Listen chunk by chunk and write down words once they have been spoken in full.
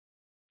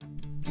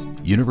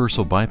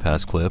Universal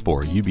Bypass Clip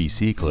or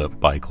UBC Clip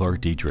by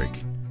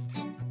Clark-Dietrich.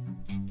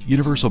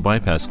 Universal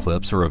bypass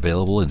clips are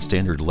available in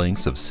standard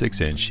lengths of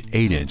 6-inch,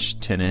 8-inch,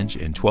 10-inch,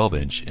 and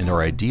 12-inch and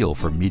are ideal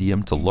for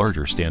medium to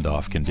larger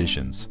standoff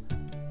conditions.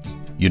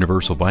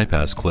 Universal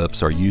bypass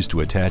clips are used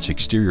to attach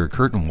exterior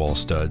curtain wall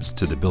studs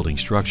to the building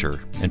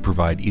structure and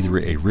provide either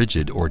a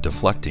rigid or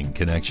deflecting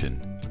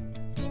connection.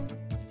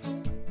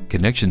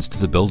 Connections to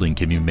the building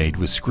can be made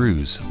with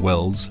screws,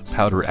 welds,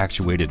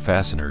 powder-actuated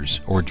fasteners,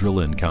 or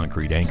drill-in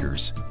concrete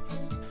anchors.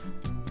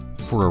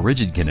 For a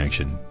rigid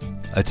connection,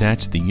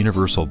 attach the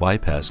universal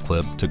bypass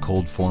clip to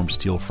cold-formed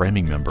steel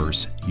framing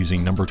members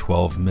using number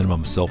 12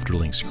 minimum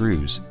self-drilling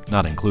screws,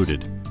 not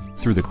included,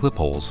 through the clip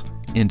holes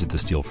into the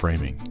steel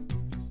framing.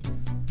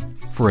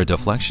 For a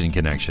deflection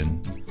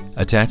connection,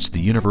 attach the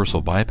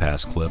universal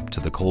bypass clip to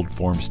the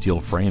cold-formed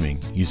steel framing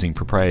using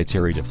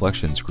proprietary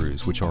deflection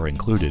screws which are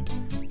included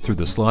through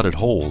the slotted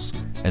holes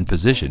and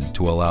positioned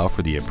to allow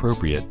for the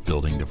appropriate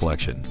building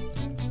deflection.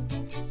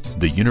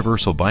 The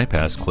universal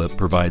bypass clip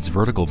provides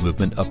vertical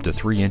movement up to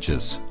 3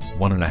 inches,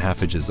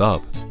 1.5 inches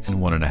up and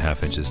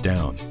 1.5 inches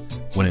down,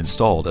 when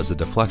installed as a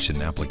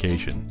deflection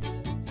application.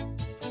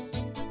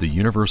 The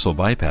universal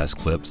bypass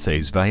clip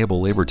saves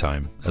valuable labor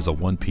time as a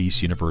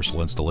one-piece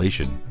universal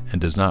installation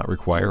and does not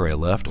require a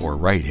left or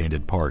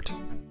right-handed part.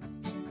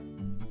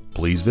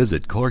 Please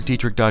visit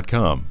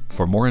clarkdietrich.com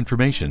for more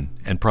information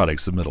and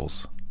product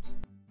submittals.